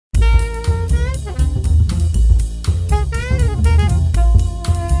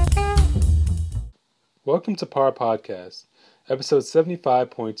Welcome to PAR Podcast, episode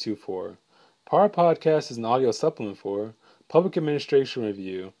 75.24. PAR Podcast is an audio supplement for Public Administration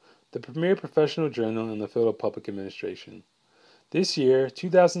Review, the premier professional journal in the field of public administration. This year,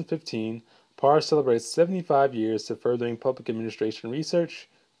 2015, PAR celebrates 75 years to furthering public administration research,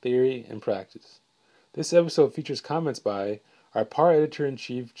 theory, and practice. This episode features comments by our PAR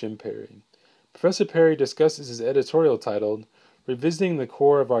Editor-in-Chief, Jim Perry. Professor Perry discusses his editorial titled, Revisiting the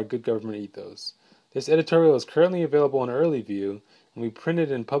Core of Our Good Government Ethos. This editorial is currently available in early view, and we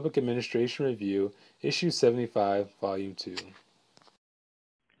printed in Public Administration Review, Issue 75, Volume 2.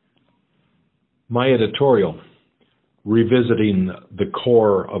 My editorial, Revisiting the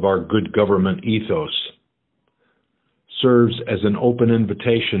Core of Our Good Government Ethos, serves as an open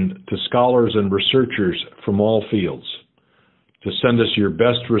invitation to scholars and researchers from all fields to send us your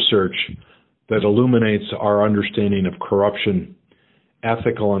best research that illuminates our understanding of corruption,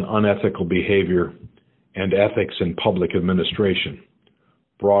 ethical and unethical behavior, and ethics in public administration,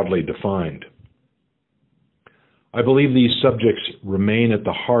 broadly defined. I believe these subjects remain at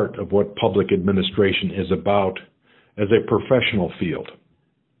the heart of what public administration is about as a professional field.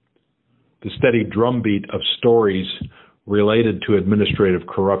 The steady drumbeat of stories related to administrative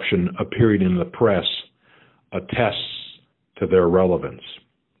corruption appearing in the press attests to their relevance.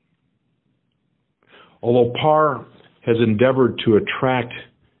 Although PAR has endeavored to attract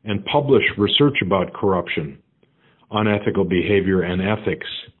and publish research about corruption, unethical behavior, and ethics,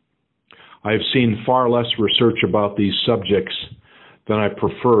 I have seen far less research about these subjects than I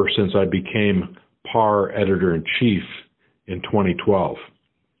prefer since I became PAR Editor-in-Chief in 2012.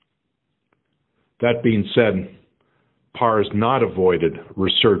 That being said, PAR has not avoided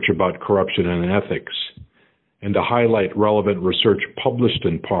research about corruption and ethics, and to highlight relevant research published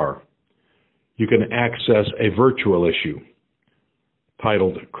in PAR, you can access a virtual issue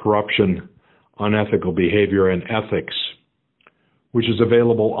titled Corruption, Unethical Behavior, and Ethics, which is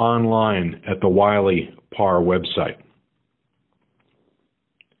available online at the Wiley PAR website.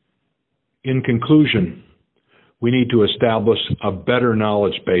 In conclusion, we need to establish a better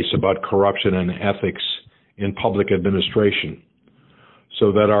knowledge base about corruption and ethics in public administration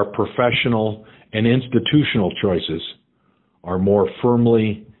so that our professional and institutional choices are more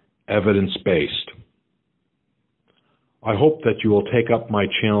firmly evidence-based. I hope that you will take up my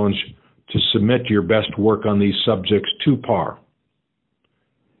challenge to submit your best work on these subjects to PAR.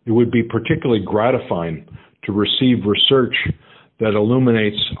 It would be particularly gratifying to receive research that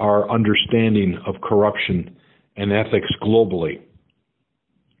illuminates our understanding of corruption and ethics globally.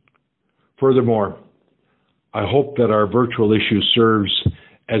 Furthermore, I hope that our virtual issue serves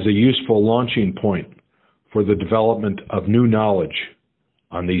as a useful launching point for the development of new knowledge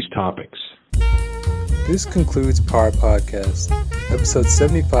on these topics. This concludes PAR Podcast, episode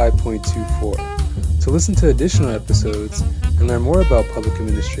 75.24. To listen to additional episodes and learn more about Public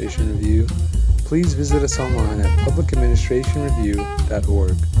Administration Review, please visit us online at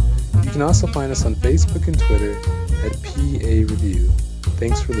publicadministrationreview.org. You can also find us on Facebook and Twitter at PA Review.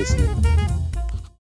 Thanks for listening.